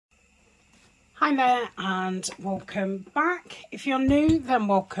Hi there and welcome back. If you're new, then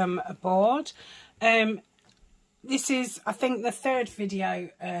welcome aboard. This is, I think, the third video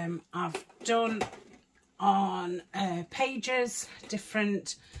I've done on pages,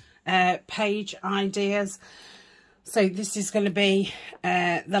 different page ideas. So this is going to be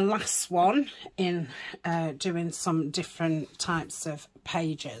the last one in doing some different types of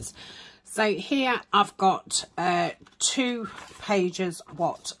pages. So here I've got 2 pages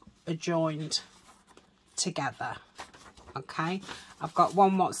what are joined together. Okay, I've got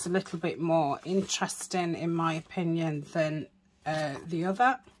one what's a little bit more interesting in my opinion than the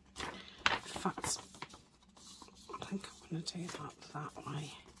other. In fact, I think I'm going to do that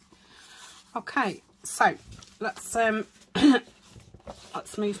way. Okay, so let's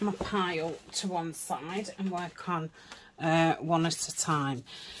let's move my pile to one side and work on one at a time.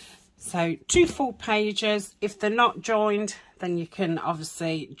 So 2 full pages. If they're not joined, then you can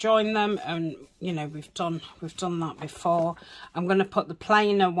obviously join them, and you know we've done that before. I'm going to put the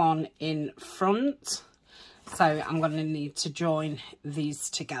plainer one in front, so I'm going to need to join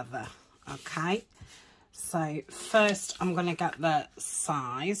these together. Okay, so first I'm going to get the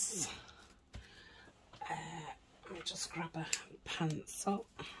size. Let me just grab a pencil.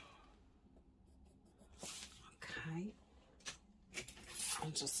 Okay, I'll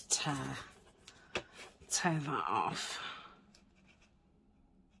just tear that off.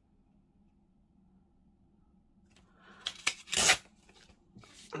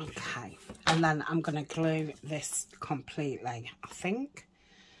 Okay, and then I'm going to glue this completely, I think.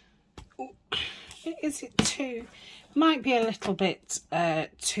 Ooh, is it too, might be a little bit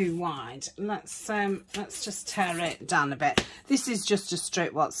too wide. Let's just tear it down a bit. This is just a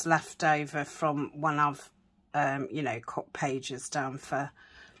strip what's left over from when I've you know, cut pages down for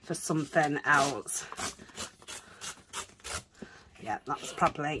something else. Yeah, that's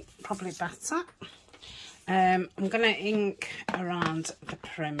probably better. I'm going to ink around the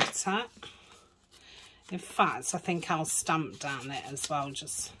perimeter. In fact, I think I'll stamp down it as well,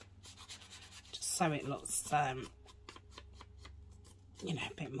 just so it looks you know,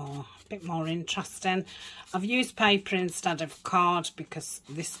 a bit more interesting. I've used paper instead of card because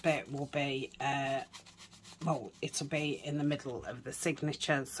this bit will be well, it'll be in the middle of the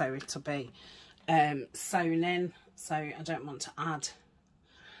signature, so it'll be sewn in. So I don't want to add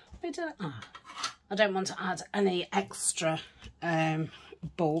I don't want to add any extra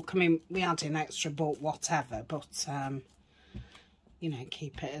bulk. I mean, we add in extra bulk whatever, but you know,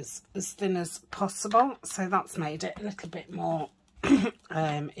 keep it as thin as possible. So that's made it a little bit more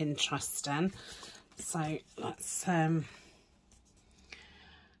interesting. So let's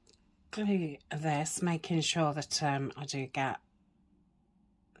glue this, making sure that I do get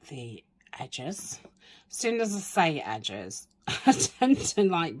the edges. As soon as I say edges, I tend to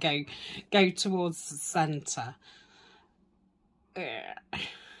like go towards the centre.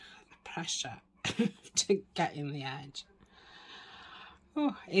 Pressure to get in the edge.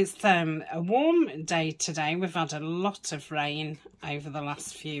 Oh, it's a warm day today. We've had a lot of rain over the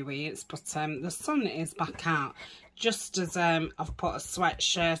last few weeks, but the sun is back out. Just as I've put a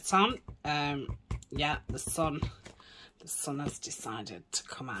sweatshirt on, yeah, the sun has decided to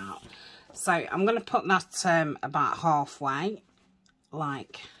come out. So I'm going to put that about halfway,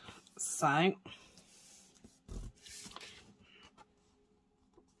 like so.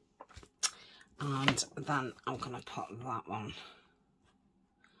 And then I'm going to put that one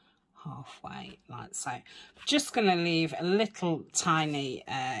halfway, like so. Just going to leave a little tiny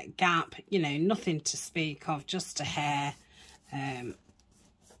gap, you know, nothing to speak of, just a hair,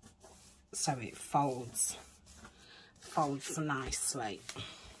 so it folds nicely.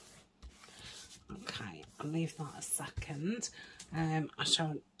 Okay, I'll leave that a second. I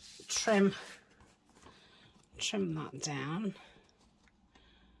shall trim that down.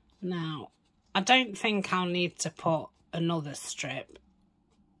 Now, I don't think I'll need to put another strip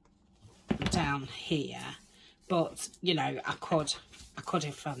down here, but you know, I could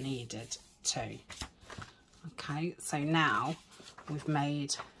if I needed to. Okay, so now we've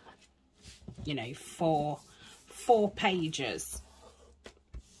made, you know, four pages.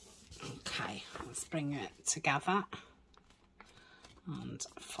 Okay, let's bring it together and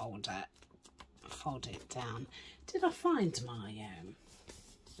fold it down. Did I find my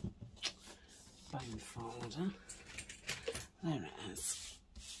bone folder? There it is.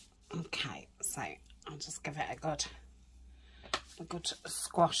 Okay, so I'll just give it a good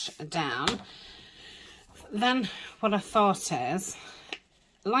squash down. Then what I thought is,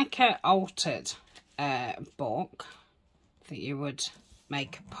 like an altered book, that you would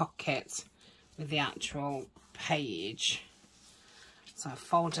make a pocket with the actual page. So I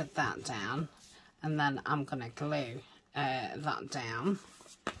folded that down. and then I'm going to glue that down.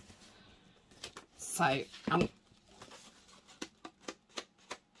 So I'm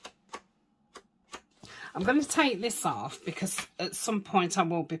going to take this off because at some point I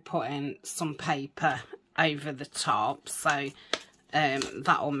will be putting some paper over the top, so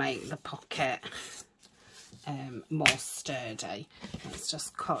that will make the pocket more sturdy. Let's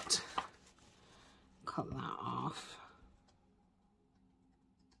just cut that off.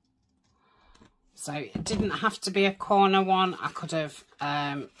 So it didn't have to be a corner one. I could have,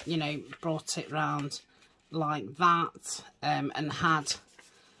 you know, brought it round like that and had,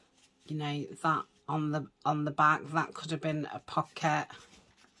 you know, that on the back. That could have been a pocket,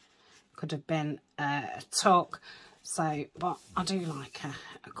 could have been a tuck. So, but I do like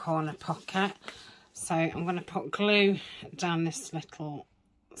a corner pocket. So I'm going to put glue down this little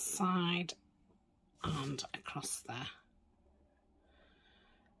side and across there,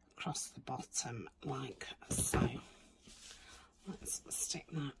 across the bottom like so. Let's stick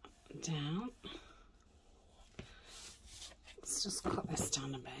that down. Let's just cut this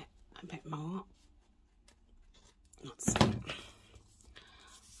down a bit more. That's it.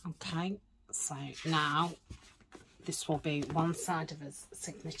 Okay, so now this will be one side of his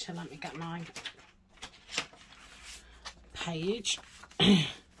signature. Let me get my page.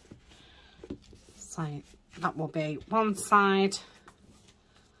 So that will be one side,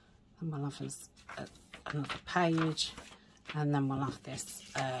 and we'll have his, another page, and then we'll have this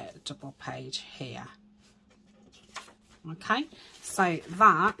double page here. Okay, so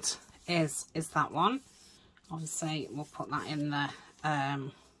that is that one. Obviously we'll put that in the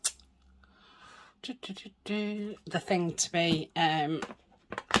thing to be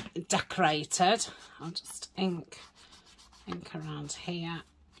decorated. I'll just ink around here.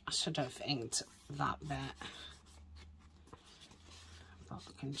 I should have inked that bit, but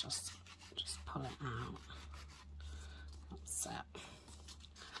I can just pull it out. That's it.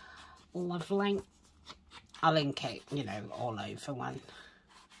 Lovely. I'll ink it, you know, all over when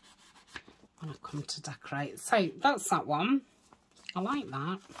I come to decorate. So that's that one. I like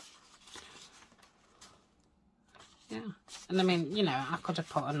that. Yeah, and I mean, you know, I could have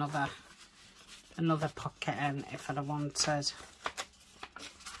put another pocket in if I'd have wanted.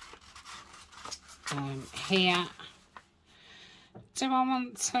 Here, do I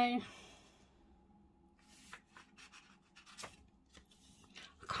want to? I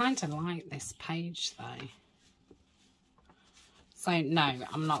kind of like this page though. So no,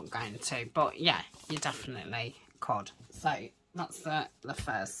 I'm not going to, but yeah, you definitely could. So that's the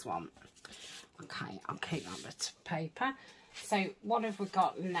first one. Okay, I'll keep that bit of paper. So what have we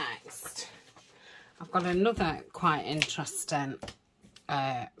got next? I've got another quite interesting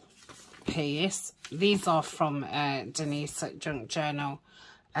piece. These are from Denise at Junk Journal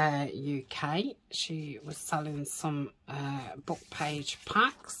UK. She was selling some book page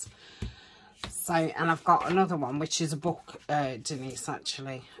packs. So, and I've got another one, which is a book Denise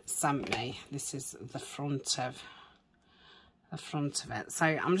actually sent me. This is the front of it. So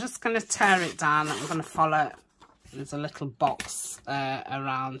I'm just going to tear it down. I'm going to follow. There's a little box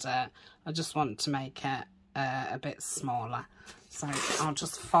around it. I just want to make it a bit smaller. So I'll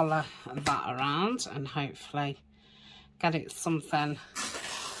just follow that around and hopefully get it something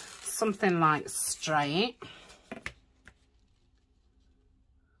like straight.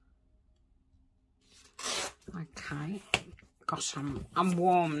 Okay. Gosh, I'm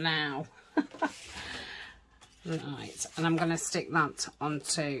warm now. Right, and I'm going to stick that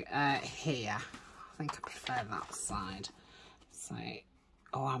onto here. I think I prefer that side. So,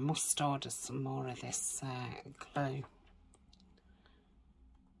 oh, I must order some more of this glue.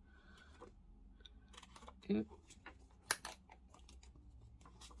 Oop.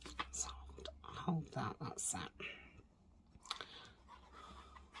 So hold that, that's it.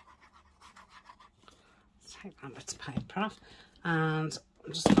 Let's take that bit of paper off, and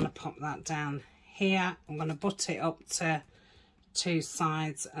I'm just going to pop that down here. I'm going to butt it up to two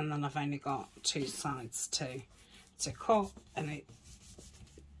sides, and then I've only got two sides to cut, and it,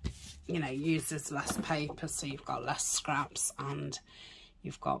 you know, uses less paper, so you've got less scraps and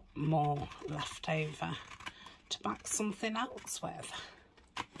you've got more left over to back something else with.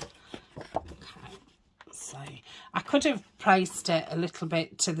 Okay, so I could have placed it a little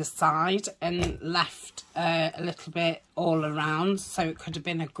bit to the side and left a little bit all around, so it could have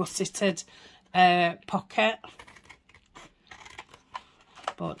been a gusseted pocket,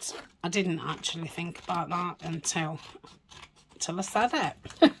 but I didn't actually think about that until I said it.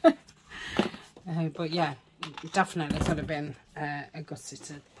 But yeah, definitely could have been a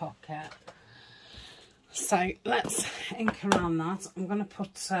gusseted pocket. So let's ink around that. I'm going to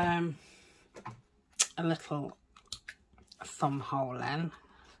put a little thumb hole in.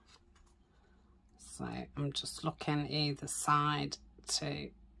 So I'm just looking either side to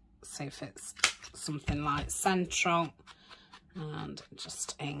see if it's something like central, and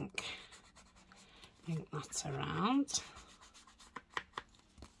just ink that around.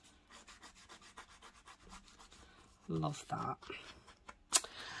 Love that.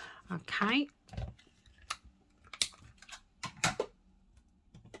 Okay.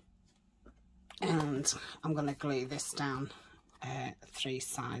 And I'm going to glue this down 3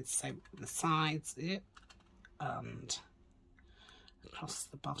 sides, so the sides and across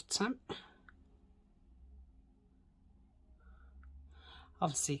the bottom.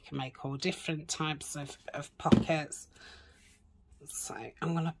 Obviously you can make all different types of pockets, so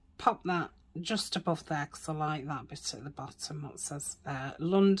I'm going to pop that just above there because I like that bit at the bottom. What says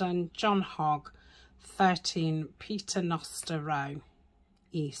London, John Hogg, 13 Peter Noster Row,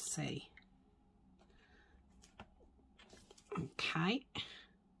 EC. Okay,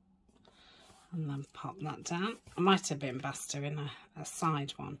 and then pop that down. I might have been best doing a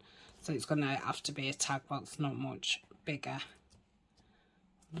side one, so it's going to have to be a tag box not much bigger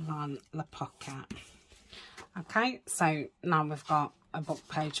than the pocket. Okay, so now we've got a book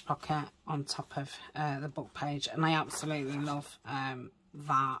page pocket on top of the book page, and I absolutely love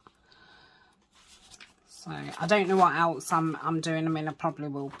that. So I don't know what else I'm doing. I mean, I probably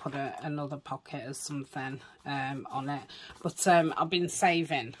will put another pocket or something on it, but I've been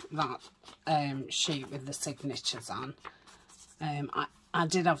saving that sheet with the signatures on. I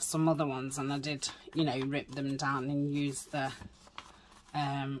did have some other ones, and I did, you know, rip them down and use the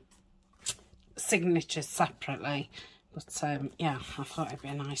signatures separately, but yeah, I thought it'd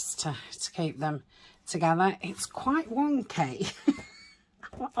be nice to keep them together. It's quite wonky.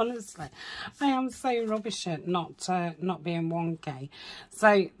 Honestly, I am so rubbish at not being wonky.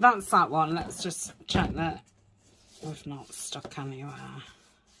 So that's that one. Let's just check that we've not stuck anywhere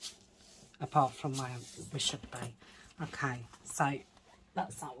apart from where we should be. Okay, so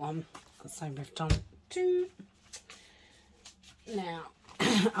that's that one. So we've done 2. Now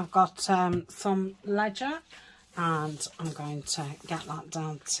I've got some ledger, and I'm going to get that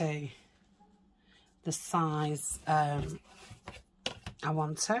down to the size I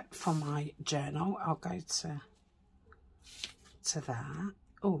want it for my journal. I'll go to there.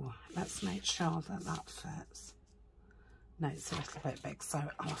 Oh, let's make sure that that fits. No, it's a little bit big, so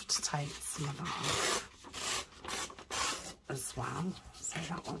I'll have to take some of that off as well. So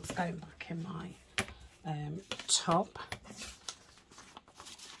that one's going back in my tub.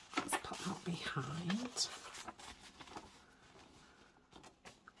 Let's put that behind.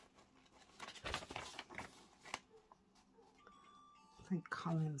 I think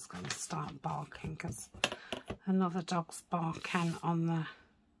Colin's going to start barking because another dog's barking on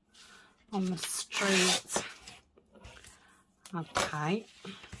the street. Okay,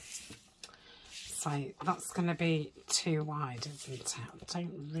 so that's going to be too wide, isn't it? I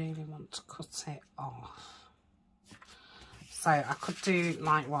don't really want to cut it off. So I could do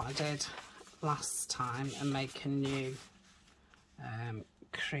like what I did last time and make a new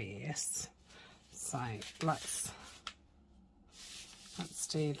crease. So let's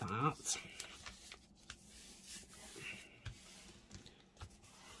do that.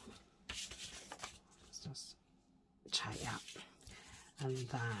 Just check that, and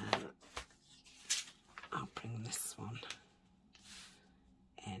then I'll bring this one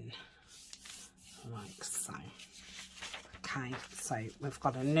in like so. Okay, so we've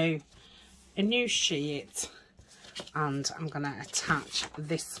got a new sheet, and I'm going to attach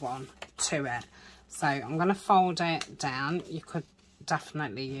this one to it. So I'm going to fold it down. You could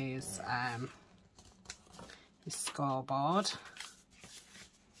definitely use your scoreboard.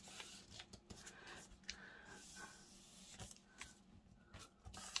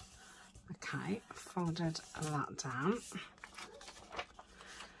 Okay, folded that down.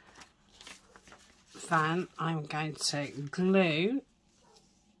 Then I'm going to glue.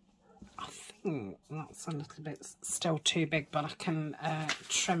 I think that's a little bit still too big, but I can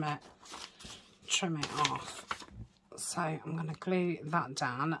trim it off. So I'm going to glue that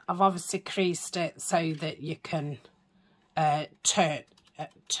down. I've obviously creased it so that you can turn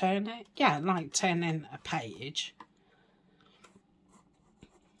it, yeah, like turning a page.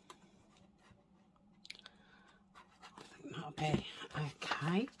 I think that'll be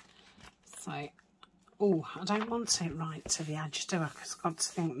okay. So, oh, I don't want it right to the edge, do I? Because I've got to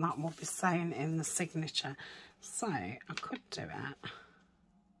think that will be saying in the signature. So I could do it.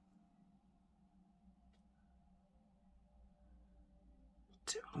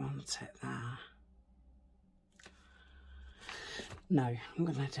 Do I want it there? No, I'm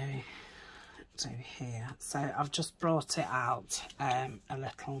going to do here. So I've just brought it out a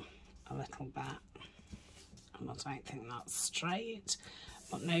little bit, and I don't think that's straight,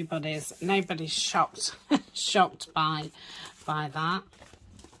 but nobody's shocked shocked by that.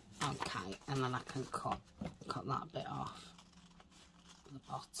 Okay, and then I can cut that bit off the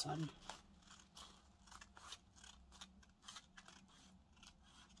bottom.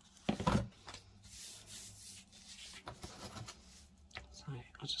 So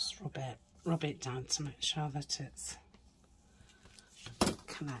I'll just rub it down to make sure that it's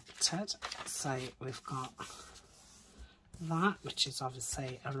connected. So we've got that, which is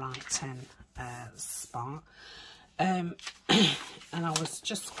obviously a writing spot. And I was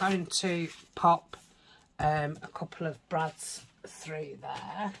just going to pop a couple of brads through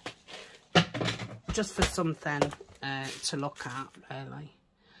there, just for something to look at, really.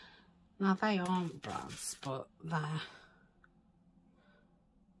 Now they aren't brads, but they're,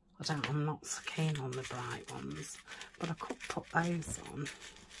 I'm not so keen on the bright ones, but I could put those on.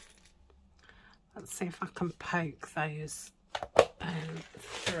 Let's see if I can poke those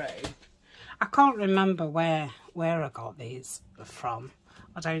through. I can't remember where I got these from.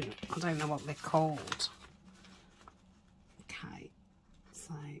 I don't know what they're called. Okay,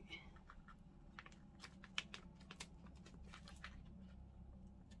 so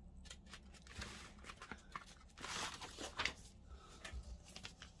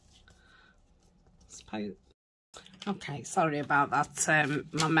suppose. Okay, sorry about that.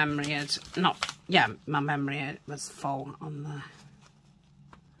 My memory was full on the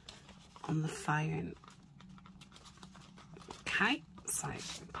phone. Okay, so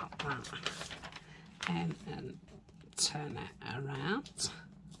pop that in and turn it around.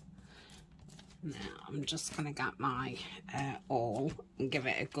 Now I'm just going to get my awl and give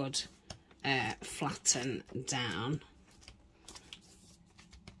it a good flatten down,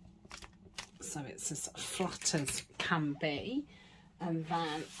 so it's as flat as can be. And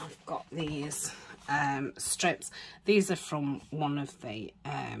then I've got these strips. These are from one of the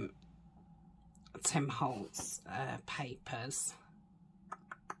Tim Holtz papers,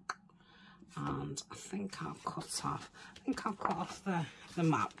 and I think I'll cut off the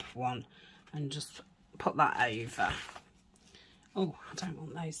map one and just put that over. Oh, I don't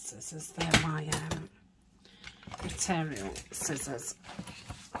want those scissors, they're my material scissors.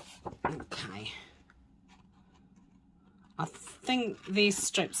 Okay, I think these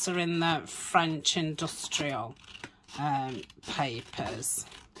strips are in the French industrial papers.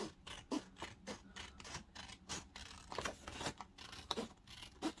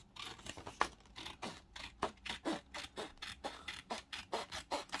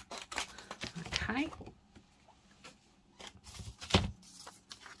 Okay,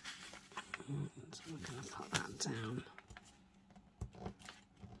 and we're going to put that down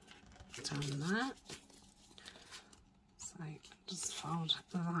there. So just fold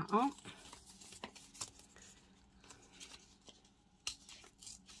that up.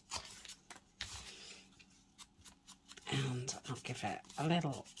 And I'll give it a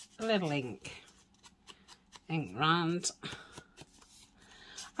little ink round.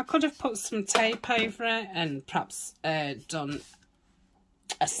 I could have put some tape over it and perhaps done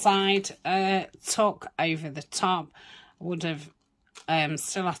a side tuck over the top. I would have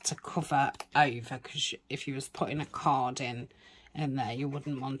still had to cover over, because if you was putting a card in there, you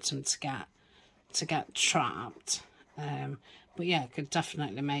wouldn't want them to get trapped. But yeah, I could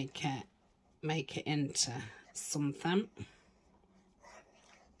definitely make it into something.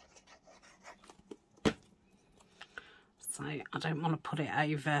 So I don't want to put it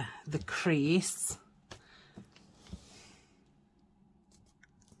over the crease.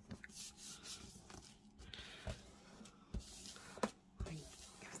 Give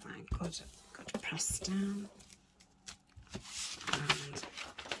that a good press down. And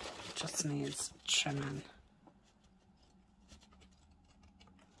just needs trimming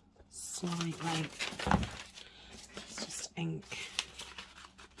slightly. Let's just ink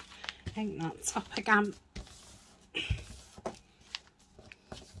that top again.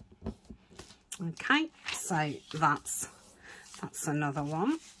 Okay, so that's another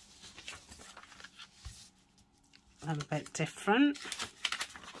one, a little bit different.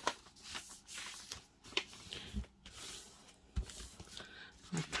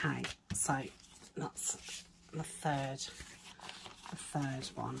 Okay, so that's the third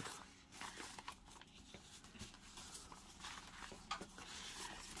one.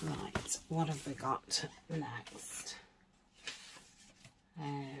 Right, what have we got next?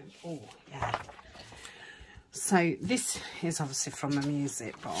 Oh yeah, So this is obviously from a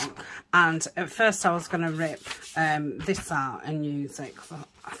music book, and at first I was going to rip this out and use it because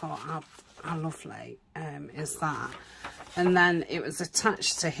I thought how lovely is that, and then it was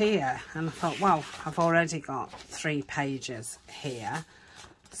attached to here and I thought, well, I've already got 3 pages here,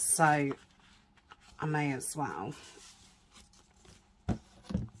 so I may as well.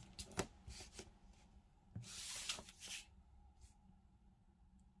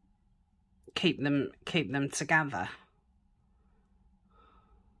 Keep them together.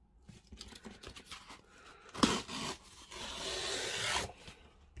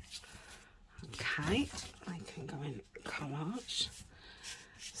 Okay, they can go in collage.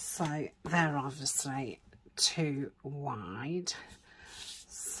 So they're obviously too wide.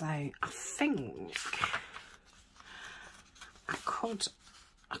 So I think I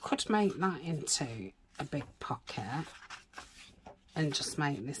could make that into a big pocket and just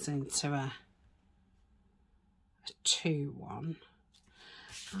make this into a 2-1.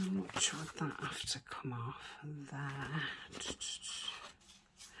 How much would that have to come off there?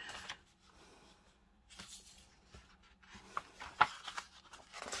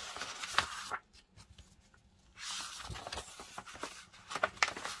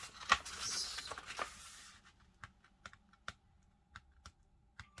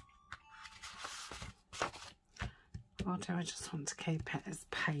 Or do I just want to keep it as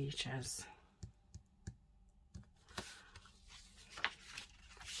pages?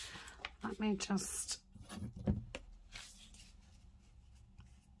 Let me just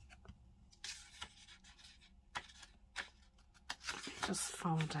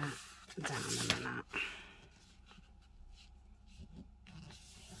fold it down a minute.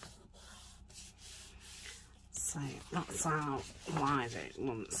 So that's how wide it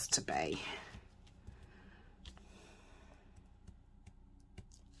wants to be.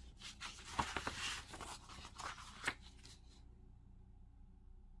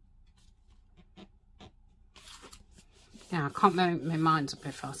 Yeah, I can't make my mind up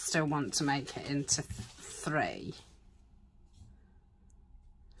if I still want to make it into 3.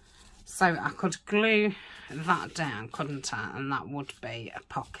 So I could glue that down, couldn't I? And that would be a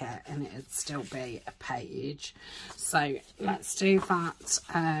pocket and it'd still be a page. So let's do that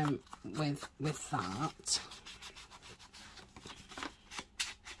with that.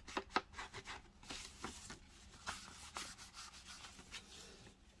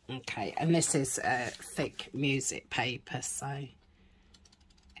 Okay, and this is thick music paper, so I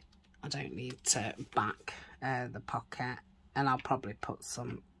don't need to back the pocket, and I'll probably put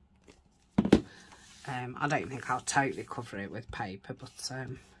some, I don't think I'll totally cover it with paper, but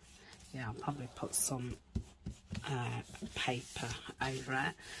yeah, I'll probably put some paper over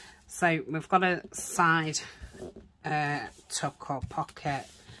it. So we've got a side tuck or pocket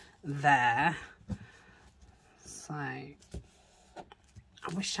there, so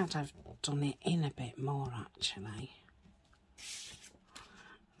I wish I'd have done it in a bit more, actually.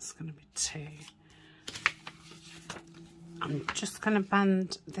 It's going to be too... I'm just going to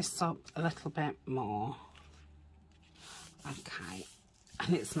bend this up a little bit more. Okay.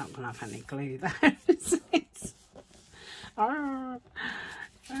 And it's not going to have any glue there, is it? Oh,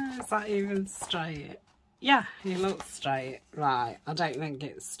 is that even straight? Yeah, it looks straight. Right, I don't think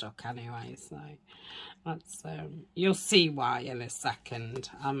it's stuck anyway, so... That's, you'll see why in a second.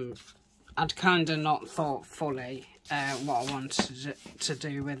 I'd kind of not thought fully what I wanted to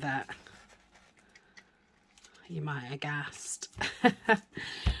do with it. You might have guessed.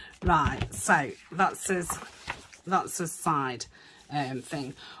 Right, so that's a side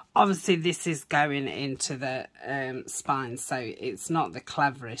thing. Obviously, this is going into the spine, so it's not the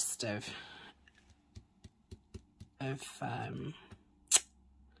cleverest of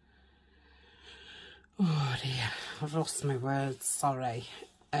oh dear, I've lost my words, sorry.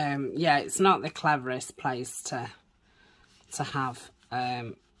 Yeah, it's not the cleverest place to have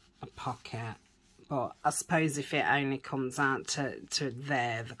a pocket, but I suppose if it only comes out to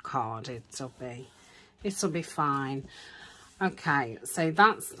there, the card, it'll be fine. Okay, so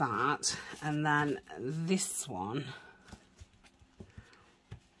that's that, and then this one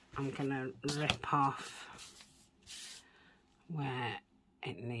I'm gonna rip off where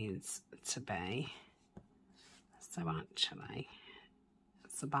it needs to be. So actually,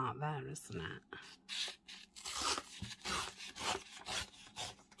 it's about there, isn't it?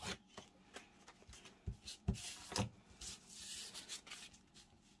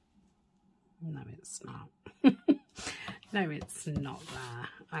 No, it's not. No, it's not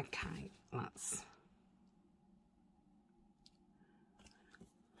there. Okay, let's...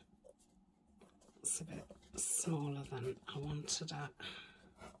 It's a bit smaller than I wanted it.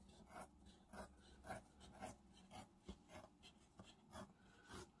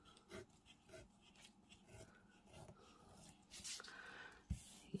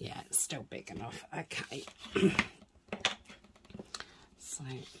 Yeah, it's still big enough. Okay. So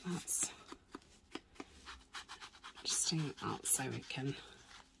that's just doing that so we can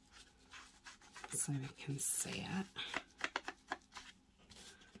see it.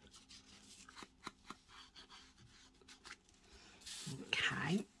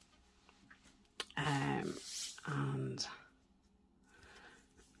 Okay. And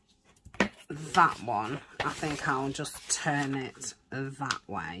that one, I think I'll just turn it that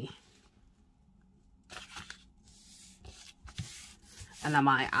way. And I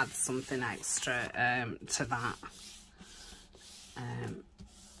might add something extra to that.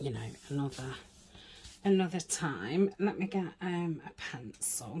 You know, another time. Let me get a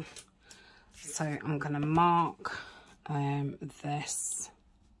pencil. So I'm going to mark this.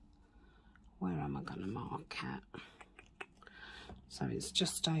 Where am I going to mark it? So it's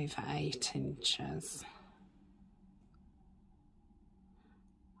just over 8 inches.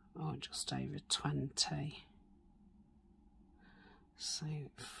 Or just over 20. So 5,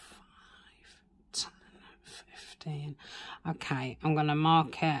 10, 15. Okay, I'm going to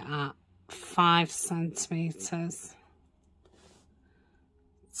mark it at 5 centimetres,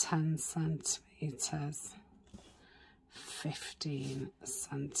 10 centimetres, 15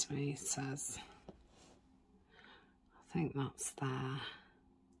 centimetres. I think that's there.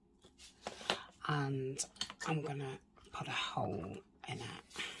 And I'm going to put a hole in it.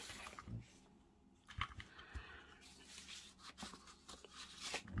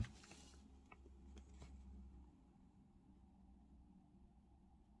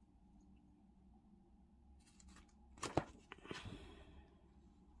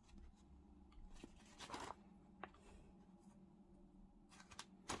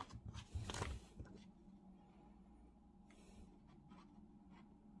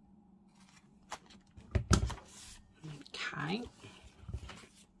 Okay.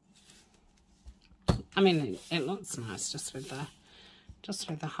 I mean, it looks nice just with the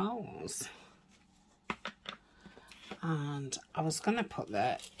holes. And I was going to put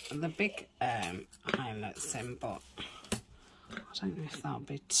the big eyelets in, but I don't know if that'll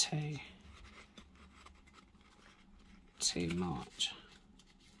be too much.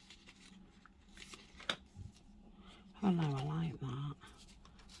 Oh no, I like that.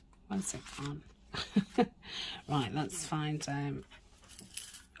 Where's it gone? Right, let's find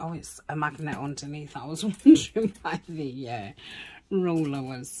oh, it's a magnet underneath. I was wondering why the ruler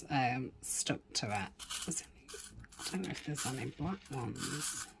was stuck to it. I don't know if there's any black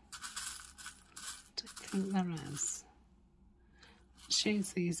ones. I don't think there is.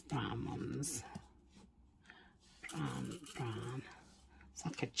 Choose these brown ones. Brown. It's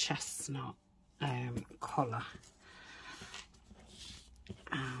like a chestnut colour.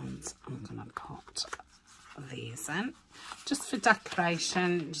 And I'm going to put these in just for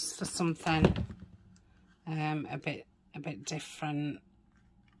decoration, just for something a bit different.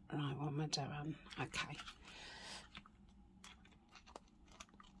 Right, what am I doing? Okay.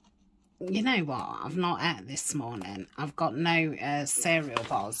 You know what? I've not ate this morning. I've got no cereal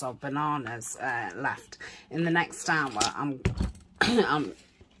bars or bananas left. In the next hour, I've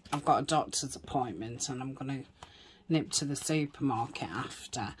got a doctor's appointment, and I'm going to nip to the supermarket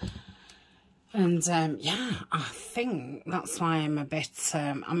after. And yeah, I think that's why I'm a bit,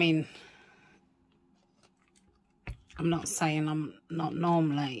 I mean, I'm not saying I'm not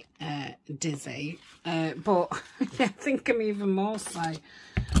normally dizzy, but I think I'm even more so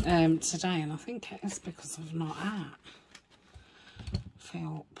today, and I think it is because I've not ate. I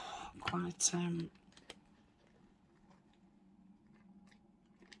feel quite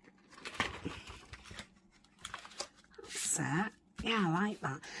that's it. Yeah, I like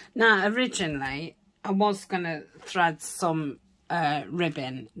that. Now, originally, I was going to thread some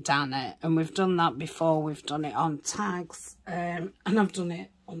ribbon down it, and we've done that before. We've done it on tags, and I've done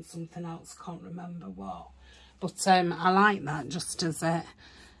it on something else, can't remember what. But I like that just as it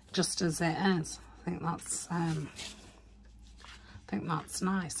is. I think that's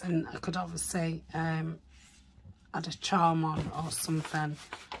nice, and I could obviously add a charm on or something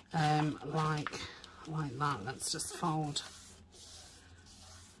like that. Let's just fold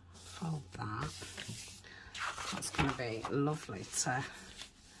that. That's going to be lovely to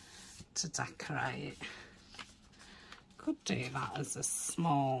decorate. Could do that as a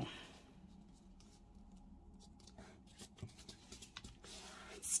small.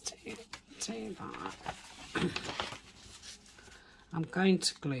 Let's do that. I'm going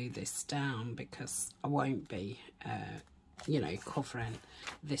to glue this down because I won't be, you know, covering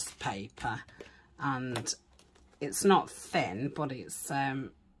this paper, and it's not thin, but it's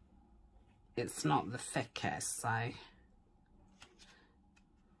not the thickest, so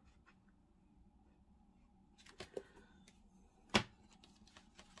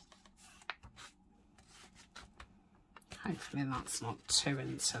Hopefully that's not too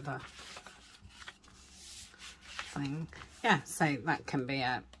into the thing. Yeah, so that can be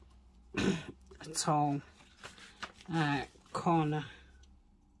a tall corner.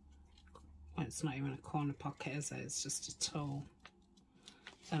 Well, it's not even a corner pocket, is it? It's just a tall.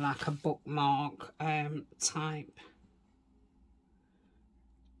 So like a bookmark type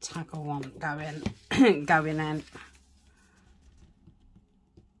tag I want going going in.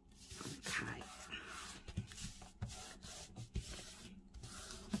 Okay.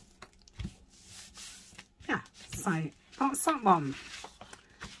 Yeah, so that's that one.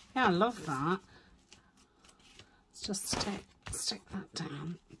 Yeah, I love that. Let's just stick that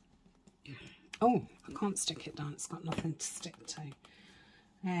down. Oh, I can't stick it down, it's got nothing to stick to.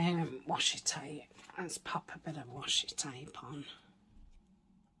 Washi tape. Let's pop a bit of washi tape on.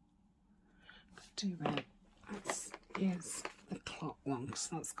 Do it. Let's use the clock one because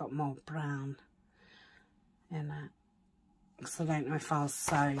that's got more brown in it. Because I don't know if I'll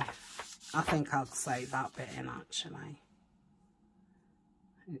sew. I think I'll sew that bit in actually.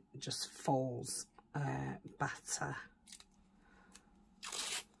 It just falls better.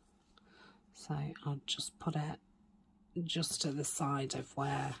 So I'll just put it just to the side of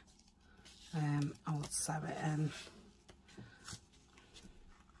where I would sew it in.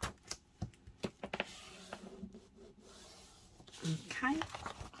 Okay,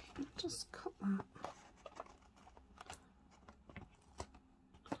 just cut that.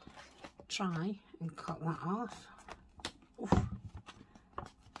 Try and cut that off. Oof.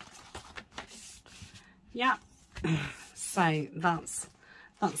 Yeah, so that's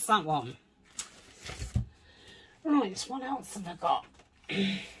that one. Right, what else have I got?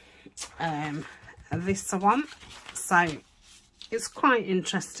 This one. So it's quite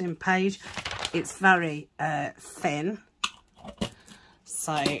interesting page. It's very thin.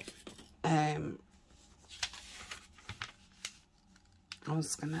 So I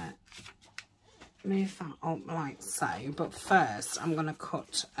was gonna move that up like so, but first I'm gonna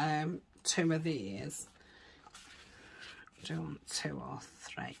cut 2 of these. Do you want 2 or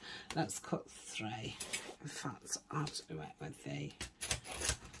 3? Let's cut 3. In fact, I'll do it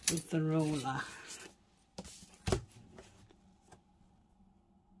with the ruler.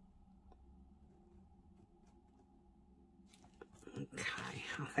 Okay,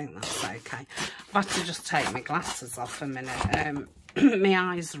 I think that's okay. I've had to just take my glasses off a minute.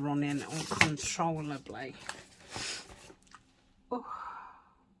 My eyes are running uncontrollably. Oh.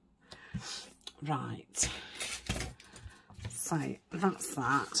 Right. So that's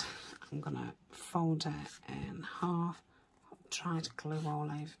that. I'm going to fold it in half. I'll try to glue all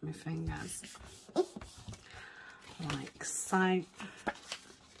over my fingers. Like so.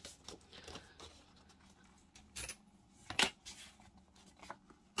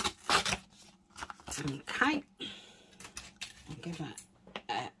 Okay. I'll give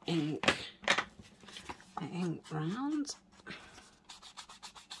it an ink round.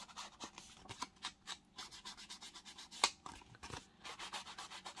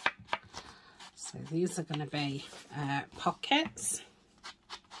 So these are going to be pockets.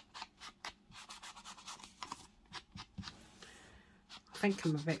 I think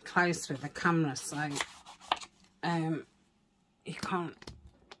I'm a bit close with the camera, so you can't,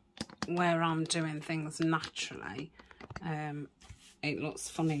 where I'm doing things naturally, it looks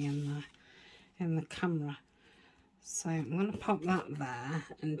funny in the camera. So I'm going to pop that there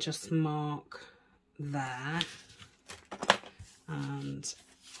and just mark there, and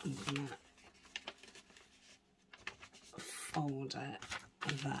I'm going to fold it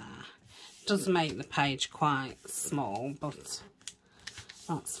there. It does make the page quite small, but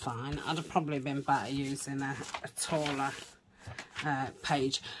that's fine. I'd have probably been better using a taller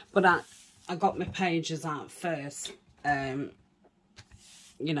page, but I got my pages out first. You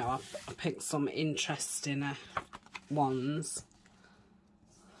know, I picked some interesting ones.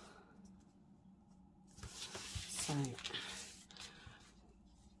 So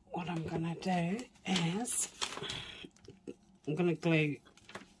what I'm gonna do is I'm going to glue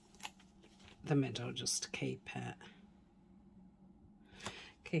the middle just to keep it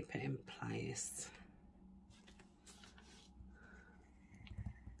in place.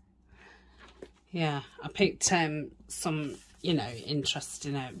 Yeah, I picked some, you know,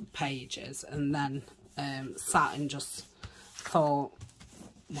 interesting pages, and then sat and just thought,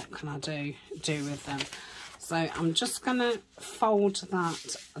 what can I do with them? So I'm just going to fold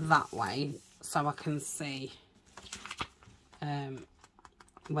that way so I can see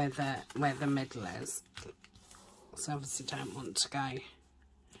where the middle is. So obviously don't want to go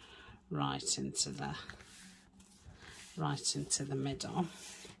right into the middle.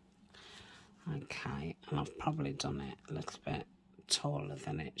 Okay, and I've probably done it a little bit taller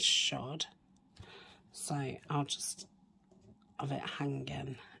than it should, so I'll just have it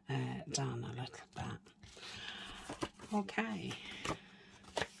hanging down a little bit. Okay,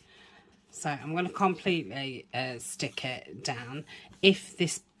 so I'm going to completely stick it down. If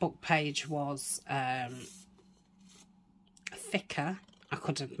this book page was thicker, I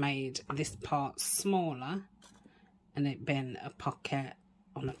could have made this part smaller and it been a pocket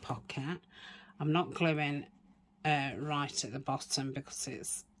on a pocket. I'm not gluing right at the bottom because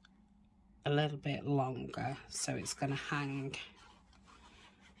it's a little bit longer, so it's going to hang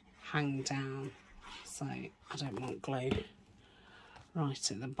down, so I don't want glue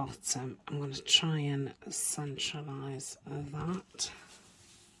right at the bottom. I'm going to try and centralise that.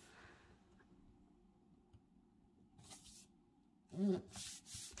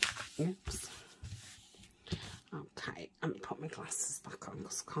 Oops. Okay, and put my glasses back on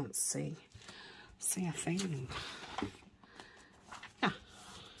because I can't see a thing. Yeah.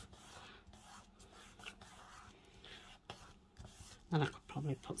 And I could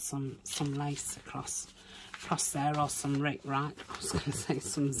probably put some lace across there, or some rick-rack. I was going to say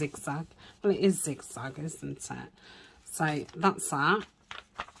some zigzag. Well, it is zigzag, isn't it? So that's that.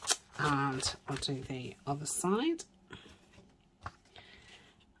 And I'll do the other side.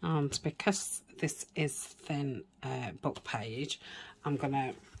 And because this is thin book page, I'm going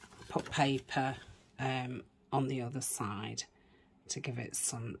to put paper on the other side to give it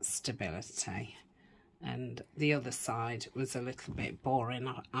some stability. And the other side was a little bit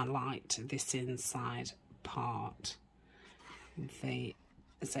boring. I liked this inside part. Is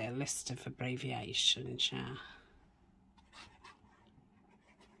it a list of abbreviations? Yeah.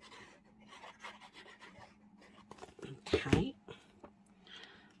 Okay.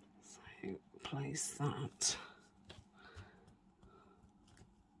 So place that.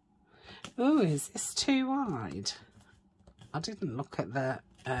 Oh, is this too wide? I didn't look at the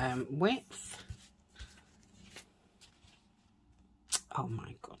width. Oh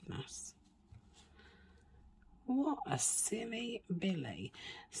my goodness. What a silly Billy.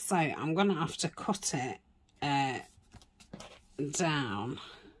 So I'm going to have to cut it down,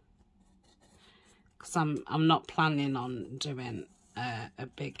 because I'm not planning on doing a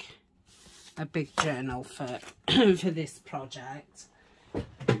big journal for for this project.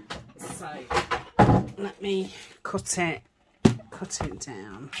 So let me cut it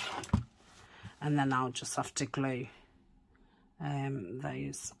down, and then I'll just have to glue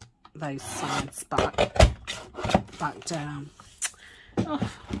those sides back down.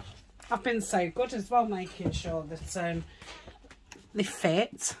 Oh, I've been so good as well making sure that they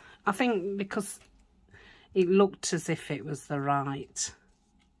fit. I think because it looked as if it was the right.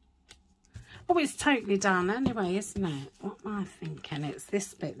 Oh, it's totally down anyway, isn't it? What am I thinking? It's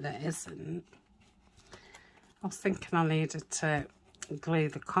this bit that isn't. I was thinking I needed to glue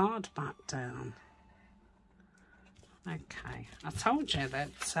the card back down. Okay, I told you that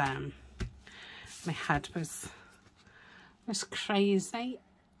my head was crazy.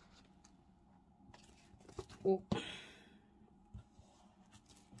 Oh.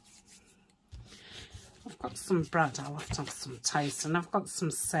 I've got some bread, I'll have to have some toast, and I've got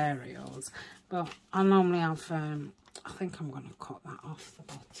some cereals, but I normally have, I think I'm going to cut that off the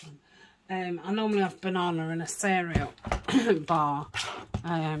bottom. I normally have banana and a cereal bar,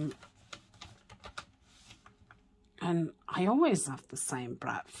 and I always have the same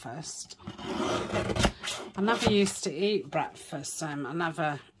breakfast. I never used to eat breakfast. I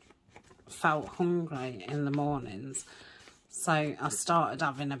never felt hungry in the mornings, so I started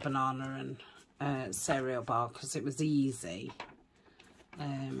having a banana and cereal bar because it was easy,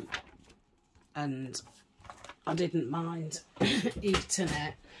 and I didn't mind eating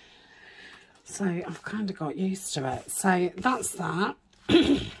it, so I've kind of got used to it. So that's that,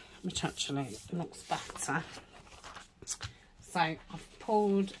 which actually looks better. So I've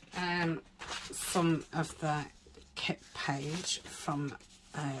pulled some of the kit page from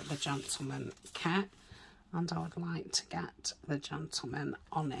the gentleman kit, and I would like to get the gentleman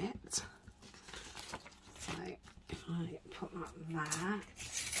on it. So if I put that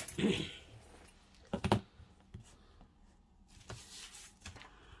there.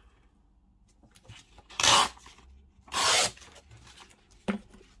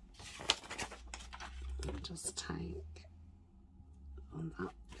 Just take on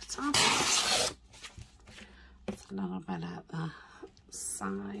that bit off. Just a little bit at the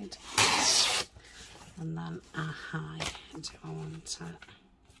side, and then a high. Do I want it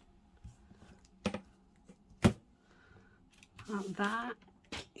like that?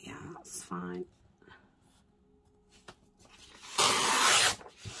 Yeah, that's fine.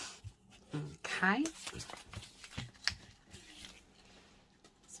 Okay.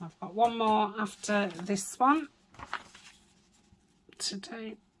 So I've got one more after this one to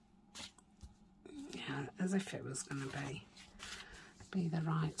do. Yeah, as if it was going to be the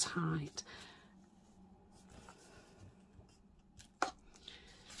right height.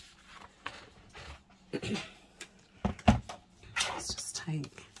 Let's just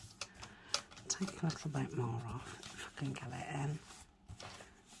take a little bit more off if I can get it in.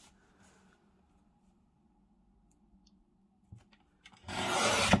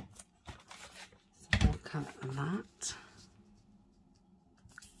 So look at that.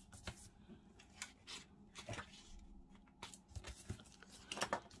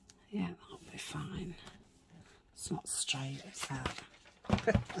 Yeah, that'll be fine. It's not straight, is it?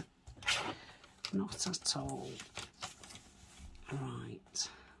 Not at all. Right.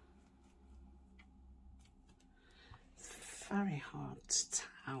 It's very hard to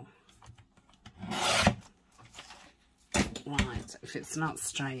tell. Right, if it's not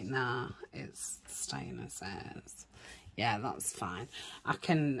straight now, it's staying as it is. Yeah, that's fine. I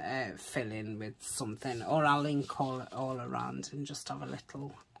can fill in with something, or I'll ink all around and just have a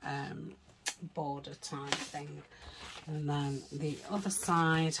little border type thing. And then the other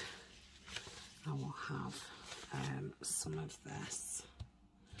side, I will have some of this.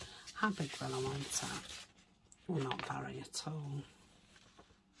 How big will I want it? Well, not very at all.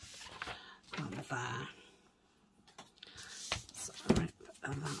 Not there. So rip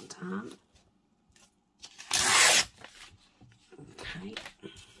that down. Okay.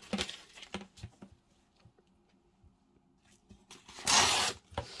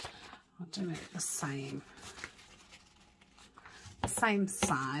 I'll do it the same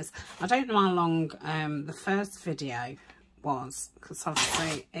size. I don't know how long the first video was, because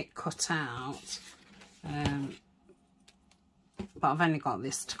obviously it cut out, but I've only got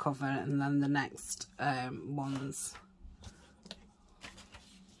this to cover, and then the next one's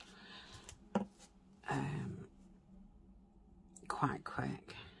quite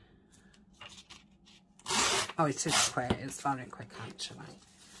quick. Oh, it is quick. It's very quick actually.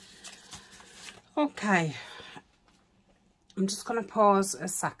 Okay, I'm just going to pause a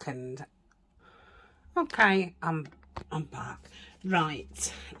second. Okay, I'm back.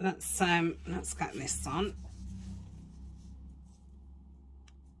 Right, let's get this on.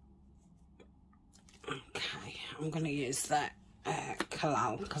 Okay, I'm going to use the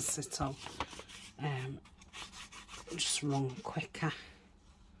Kalal because it'll just run quicker.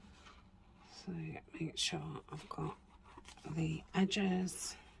 So make sure I've got the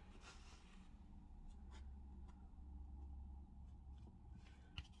edges.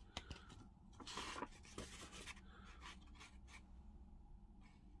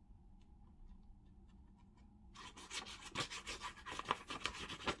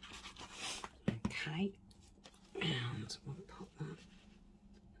 Okay, and we'll put that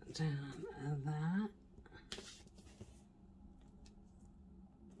down there.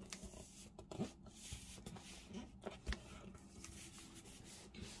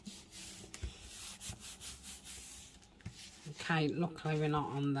 Okay, luckily we're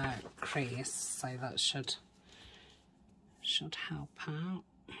not on the crease, so that should help out.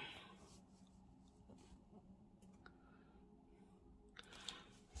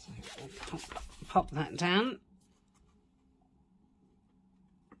 So we'll pop that down.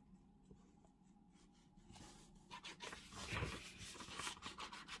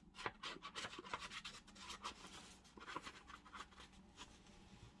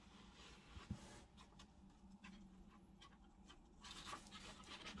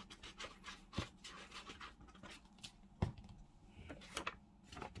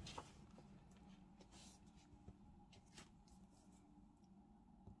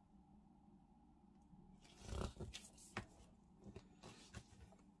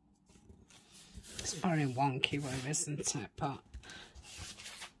 It's very wonky way, isn't it? But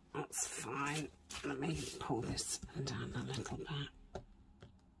that's fine. Let me pull this down a little bit.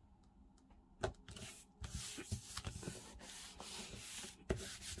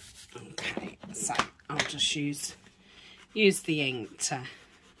 Okay, so I'll just use the ink to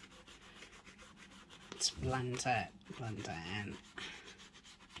blend it in.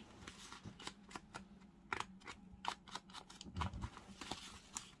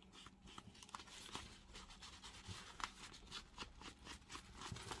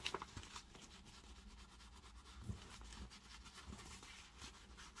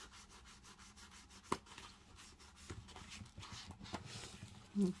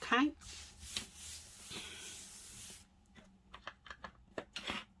 Okay.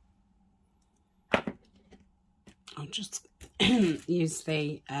 I'll just use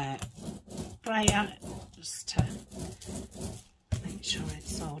the sprayer just to make sure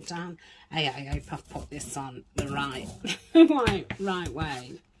it's all done. Hey, I hope I've put this on the right right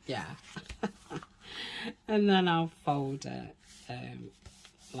way. Yeah. And then I'll fold it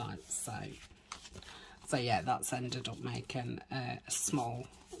like so. So yeah, that's ended up making a small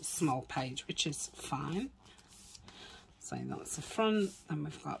page, which is fine. So that's the front, then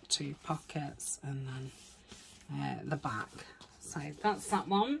we've got 2 pockets, and then the back. So that's that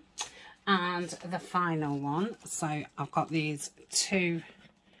one. And the final one, so I've got these 2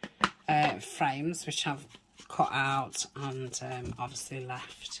 frames which I've cut out and obviously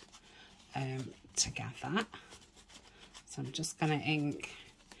left together. So I'm just going to ink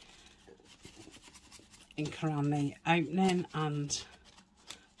around the opening and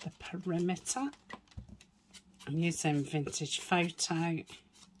the perimeter. I'm using Vintage Photo.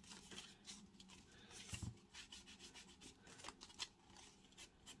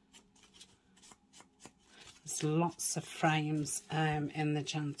 There's lots of frames in the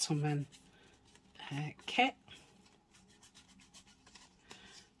Gentleman kit.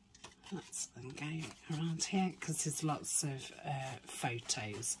 Let's then go around here because there's lots of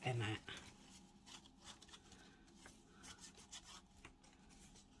photos in it.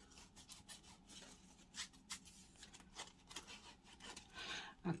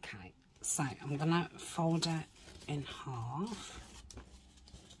 Okay, so I'm going to fold it in half.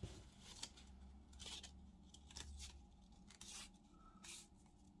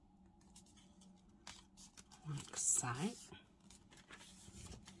 Like so.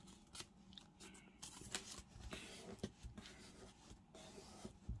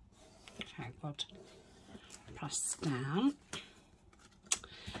 Okay, good. Press down.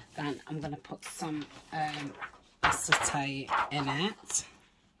 Then I'm going to put some acetate in it.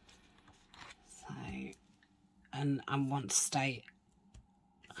 So, and I want to stay.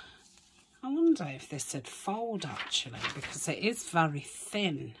 I wonder if this would fold actually, because it is very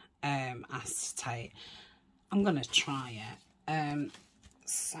thin acetate. I'm going to try it.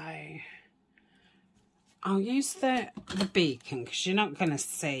 So I'll use the beacon because you're not going to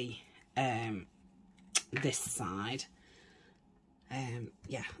see this side.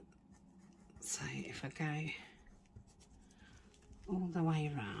 Yeah. So if I go all the way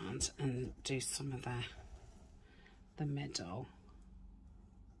around and do some of the middle.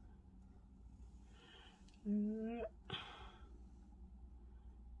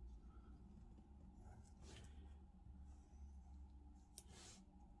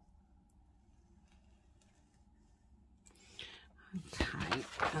 Okay,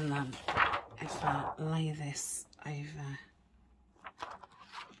 and then if I lay this over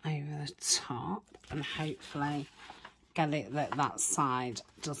the top and hopefully get it that side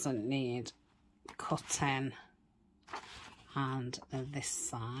doesn't need cutting, and this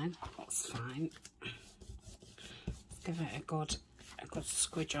side, that's fine. Let's give it a good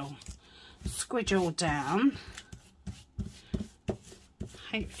squidgle down.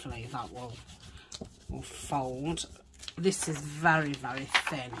 Hopefully that will fold. This is very, very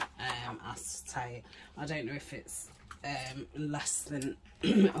thin acetate. I don't know if it's less than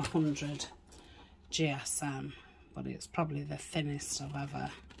 100 GSM, but it's probably the thinnest I've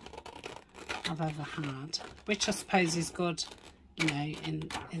ever had, which I suppose is good, you know,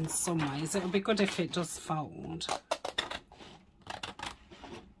 in some ways. It'll be good if it does fold.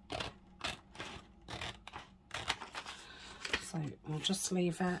 So we'll just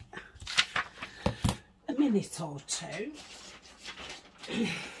leave it a minute or two.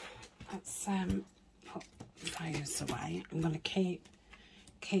 Let's put those away. I'm going to keep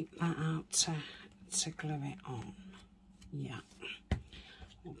that out to glue it on. Yeah,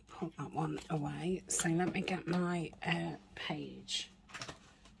 we'll put that one away. So let me get my page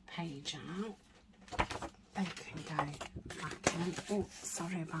out. They can go back in. Oh,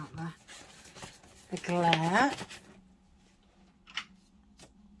 sorry about the glare.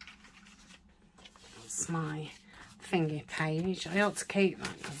 That's my thingy page. I ought to keep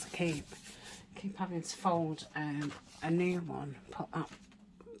that because I keep having to fold a new one. Put that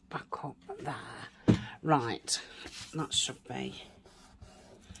back up there. Right, that should be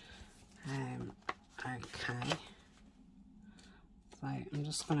okay. So I'm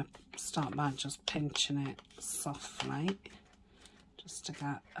just going to start by just pinching it softly, just to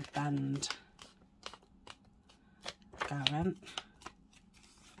get a bend going.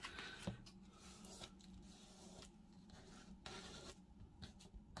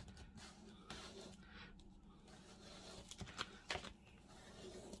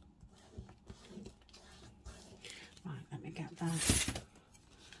 Right, let me get the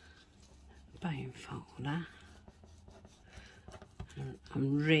bone folder.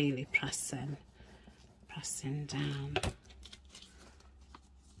 I'm really pressing down.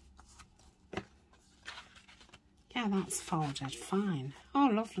 Yeah, that's folded fine. Oh,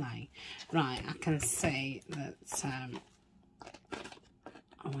 lovely. Right, I can see that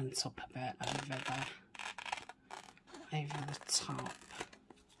I went up a bit over the top.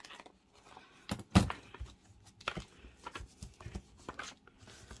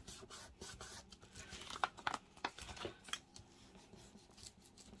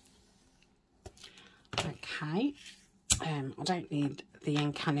 Okay, I don't need the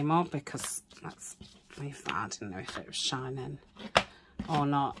ink anymore because let's leave that. I didn't know if it was shining or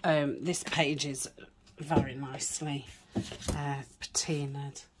not. This page is very nicely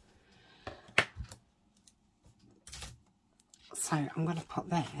patinaed. So I'm going to put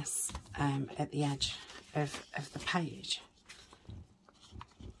this at the edge of the page.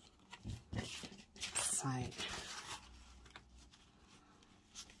 So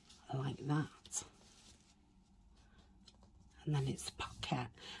like that. And then it's pocket.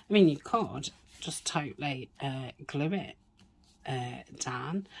 I mean, you could just totally glue it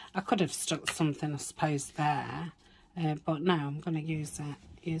down. I could have stuck something, I suppose, there, but no, I'm going to use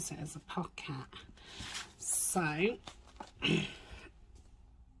it as a pocket. So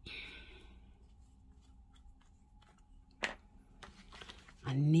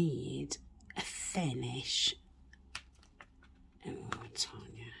I need a finish. Oh,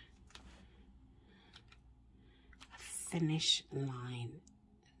 Tania. Finish line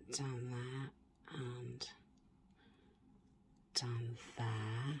down there and down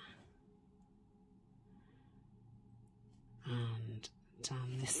there and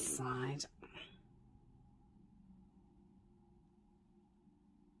down this side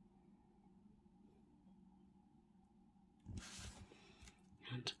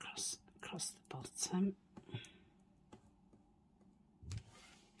and across the bottom.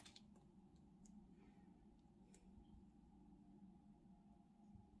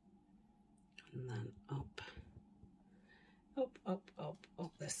 And then up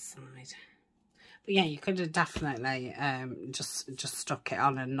this side. But yeah, you could have definitely just stuck it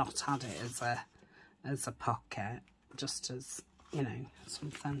on and not had it as a pocket, just as, you know,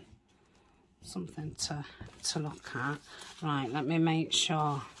 something to look at. Right, let me make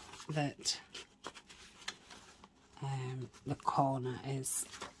sure that the corner is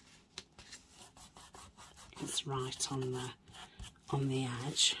right on the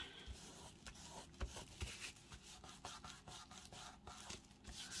edge.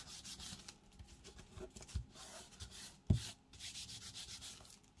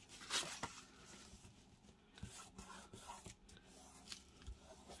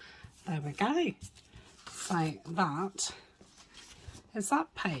 There we go. So that is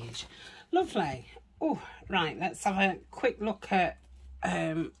that page. Lovely. Oh, right, let's have a quick look at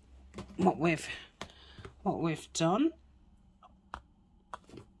what we've done.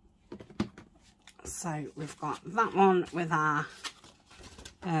 So we've got that one with our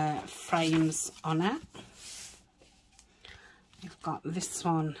frames on it. We've got this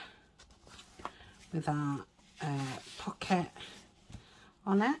one with our pocket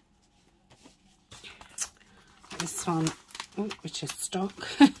on it. This one, which is stuck,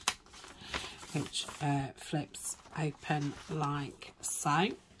 which flips open like so.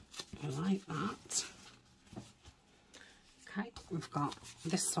 I like that. Okay, we've got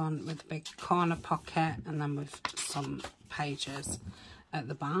this one with a big corner pocket, and then with some pages at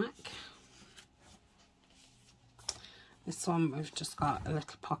the back. This one we've just got a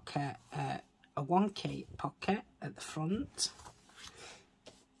little pocket, a wonky pocket at the front.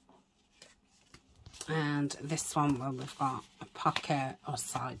 And this one, well, we've got a pocket or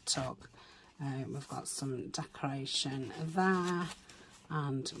side tuck. We've got some decoration there,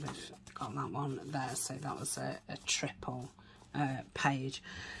 and we've got that one there. So that was a triple page.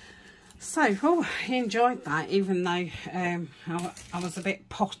 So, oh, I enjoyed that, even though I was a bit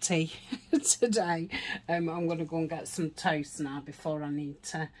potty today. I'm going to go and get some toast now before I need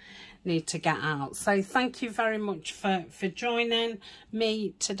to get out. So thank you very much for joining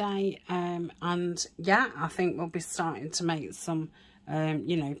me today. And yeah, I think we'll be starting to make some,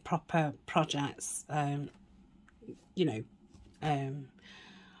 you know, proper projects. You know, I'm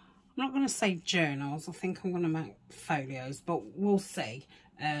not going to say journals. I think I'm going to make folios, but we'll see.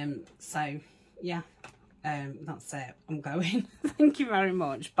 So yeah, that's it. I'm going. Thank you very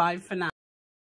much. Bye for now.